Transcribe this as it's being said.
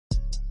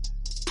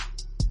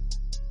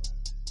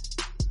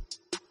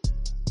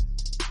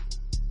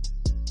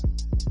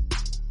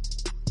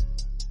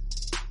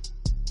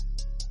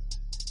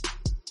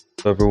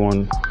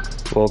Everyone,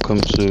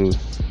 welcome to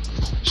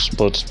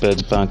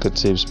Sportsbet Banker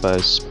Tips by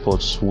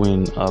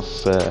Sportswin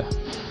Affair.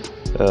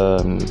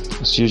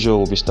 As usual,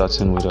 we'll be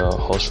starting with our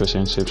horse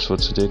racing tips for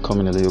today,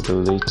 coming a little bit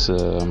late.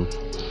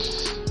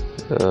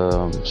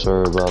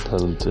 Sorry about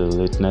the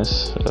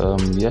lateness.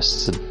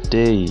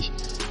 Yesterday,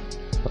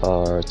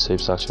 our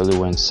tips actually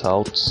went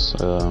south.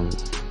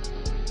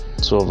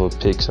 Two of our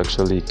picks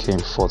actually came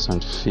fourth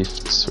and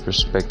fifth,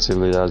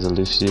 respectively, as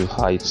Elusive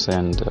Heights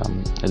and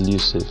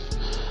Elusive.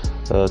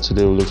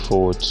 Today we look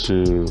forward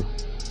to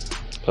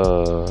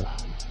a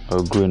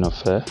green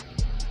affair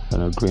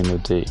and a greener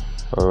day.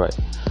 Alright,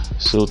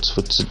 so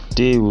for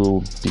today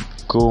we'll be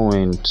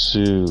going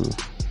to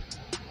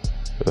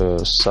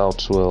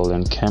Southwell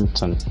and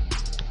Kempton,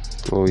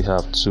 where we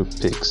have two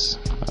picks.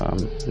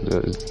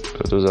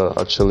 Those are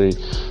actually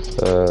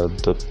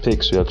the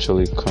picks we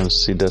actually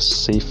consider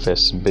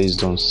safest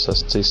based on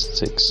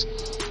statistics.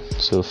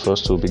 So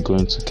first we'll be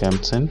going to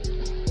Kempton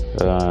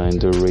in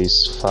the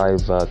race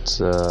 5 at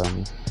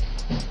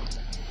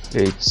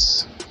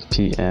 8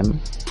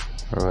 p.m.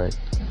 Alright,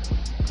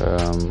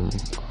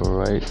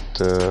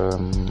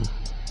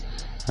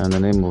 and the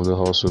name of the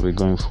horse we'll be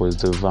going for is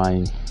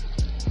Divine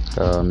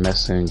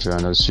Messenger,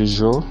 and as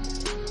usual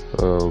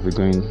we'll be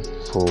going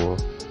for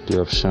the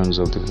options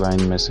of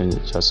Divine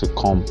Messenger to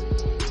come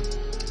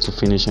to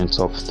finish in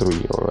top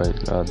 3.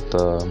 Alright, at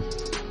the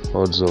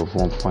odds of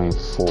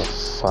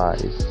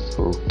 1.45.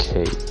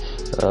 Okay.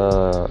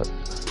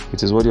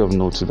 It is worthy of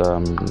note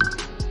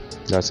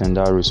that in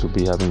that race we'll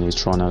be having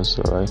 8 runners,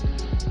 alright,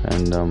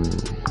 and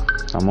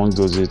among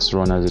those 8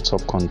 runners, the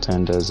top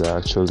contenders are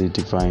actually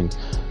Divine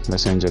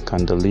Messenger,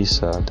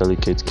 Candelisa,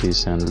 Delicate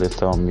Kiss, and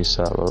Lethal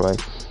Missile.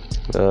 Alright,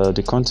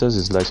 the contest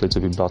is likely to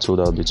be battled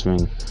out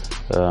between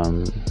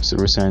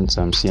recent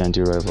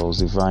C&D rivals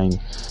Divine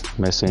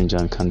Messenger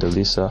and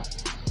Candelisa.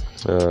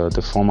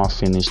 The former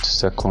finished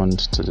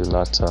second to the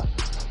latter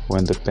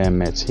when the pair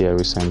met here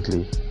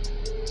recently.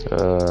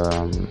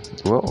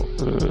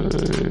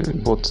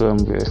 But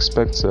we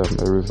expect a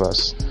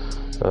reverse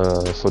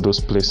for those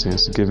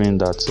placings, given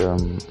that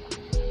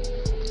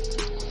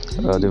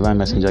Divine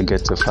Messenger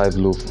gets a 5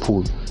 low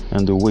pull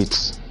and the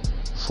weight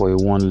for a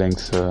 1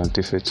 length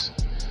defeat.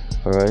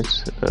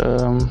 Alright,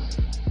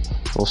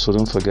 also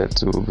don't forget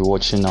to be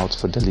watching out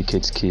for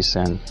Delicate Kiss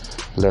and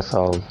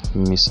Lethal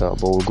Missile,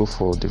 but we'll go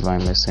for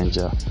Divine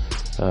Messenger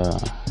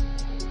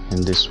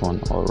in this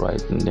one.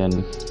 Alright, and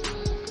then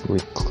we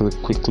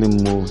quickly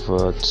move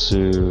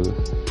to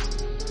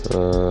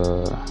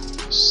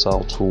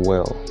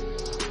Southwell,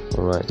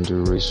 alright, in the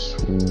race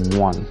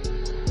 1,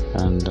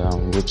 and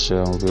which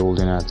we'll be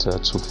holding at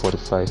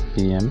 2:45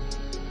 p.m.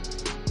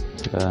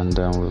 and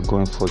we're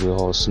going for the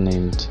horse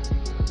named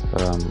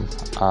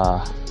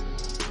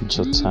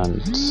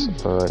Adjutant.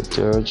 Alright,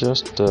 there are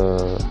just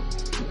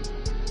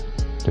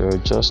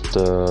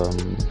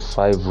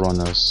 5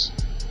 runners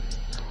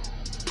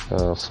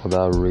for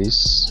that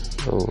race.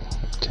 Oh,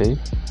 okay.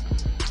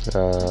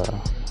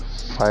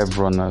 5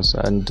 runners,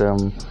 and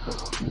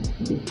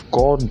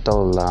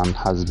Gordalan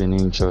has been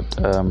injured.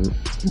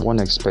 One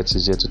expert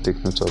is here to take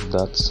note of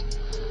that.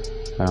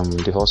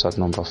 The horse at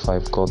number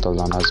 5,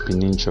 Gordalan, has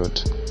been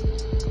injured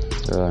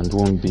and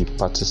won't be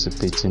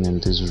participating in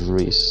this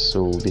race,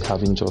 so we'll be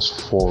having just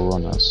 4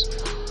 runners.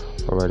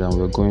 Alright, and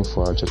we're going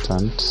for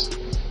Adjutant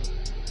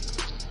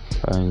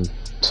and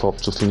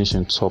to finish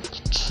in top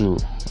 2.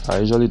 I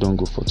usually don't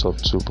go for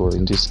top 2, but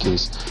in this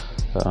case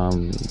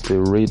the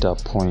radar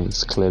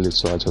points clearly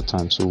to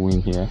Adjutant to win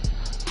here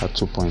at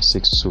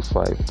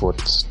 2.625, but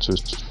to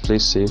play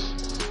safe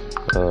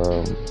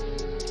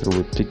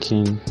we'll be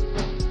picking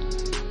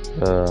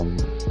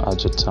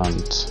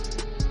Adjutant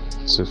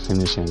to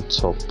finish in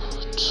top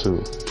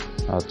 2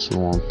 at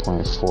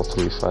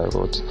 1.435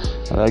 odds,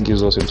 and that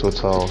gives us a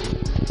total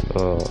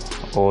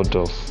odd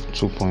of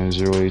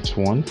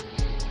 2.081.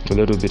 A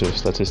little bit of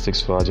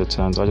statistics for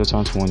Adjutant.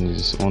 Adjutant 1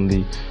 is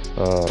only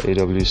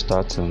AW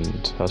start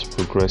and has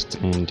progressed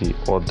in the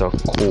order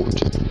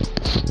code.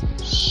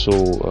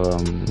 So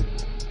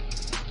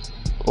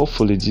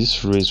hopefully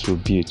this race will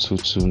be a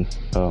 2-2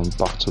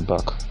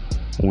 back-to-back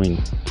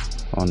win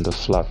on the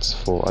flats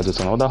for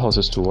Adjutant. Other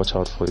horses to watch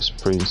out for is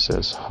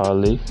Princess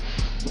Harley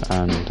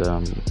and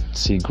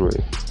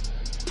Tigray.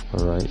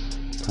 Alright,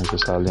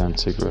 Princess Harley and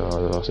Tigray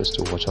are the horses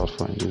to watch out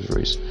for in this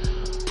race.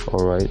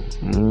 Alright,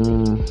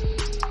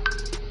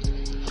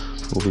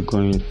 we'll be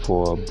going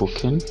for a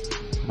booking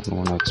and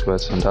one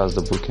expert, and that's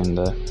the booking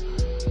there.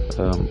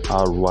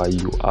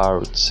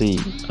 RYURT,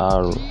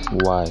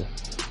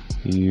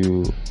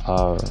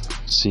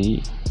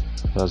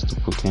 that's the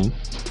booking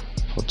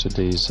for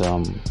today's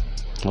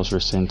most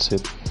recent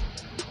tip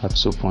at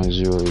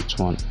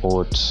 2.081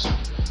 odds.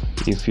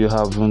 If you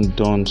haven't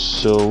done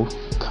so,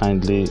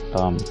 kindly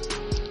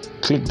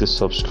click the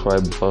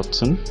subscribe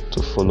button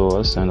to follow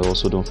us, and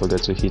also don't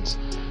forget to hit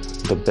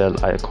the bell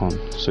icon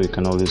so you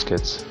can always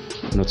get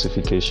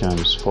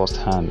notifications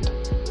firsthand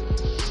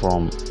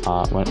from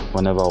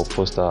whenever I'll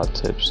post our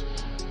tips.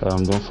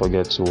 Don't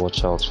forget to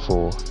watch out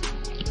for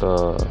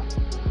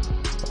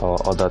our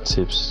other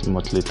tips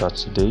much later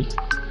today.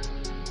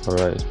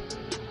 Alright,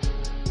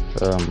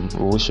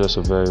 we wish us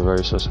a very,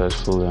 very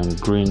successful and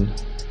green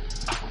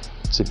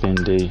tipping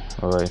day.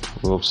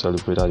 Alright, we hope to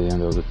celebrate at the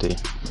end of the day.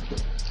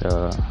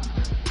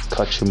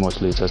 Catch you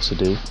much later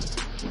today.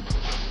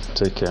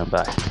 Take care.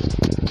 Bye.